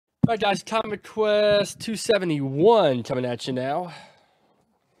All right, guys, Comic Quest 271 coming at you now.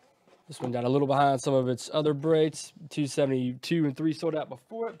 This one got a little behind some of its other breaks. 272 and 3 sold out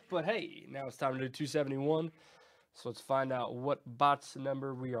before it, but hey, now it's time to do 271. So let's find out what box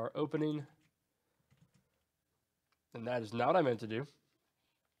number we are opening. And that is not what I meant to do.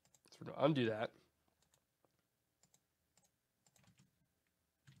 So we're going to undo that.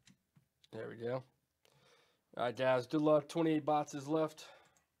 There we go. All right, guys, good luck. 28 boxes left.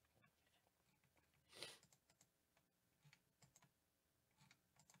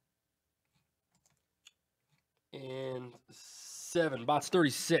 And 7, bots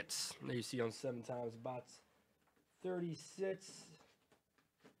 36. There you see on 7 times bots 36.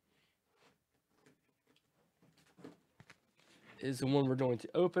 Is the one we're going to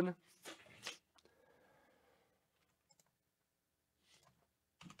open.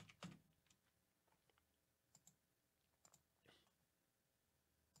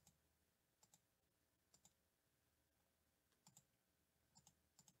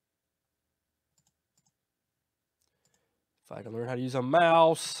 If I can learn how to use a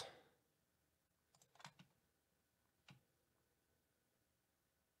mouse.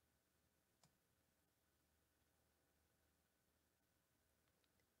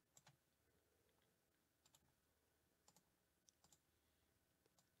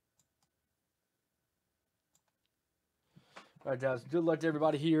 All right, guys, good luck to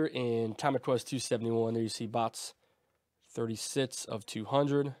everybody here in Comic Quest 271. There you see bots 36 of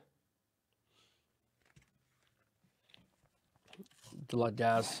 200. Good luck,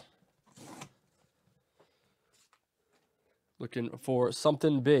 guys. Looking for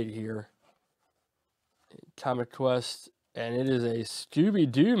something big here. Comic Quest, and it is a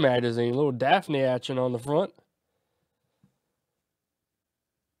Scooby-Doo magazine. Little Daphne action on the front.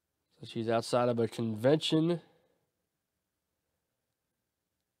 So she's outside of a convention.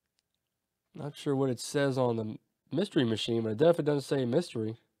 Not sure what it says on the mystery machine, but it definitely doesn't say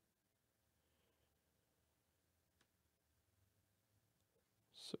mystery.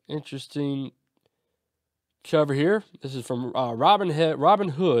 So interesting cover here. This is from Robin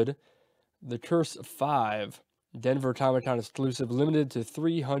Hood, The Curse of 5, Denver Comic-Con exclusive, limited to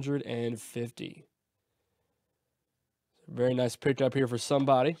 350. Very nice pickup here for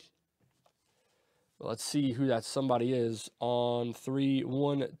somebody. Let's see who that somebody is on 3,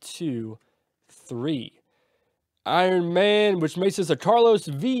 1, 2, 3. Iron Man, which makes this a Carlos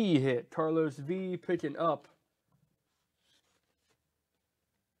V hit. Carlos V picking up.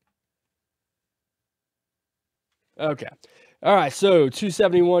 Okay. All right, so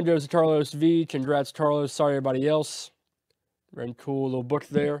 271 goes to Carlos V. Congrats, Carlos. Sorry, everybody else. Very cool little book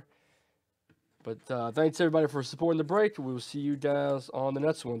there. But thanks, everybody, for supporting the break. We will see you guys on the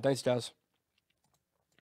next one. Thanks, guys.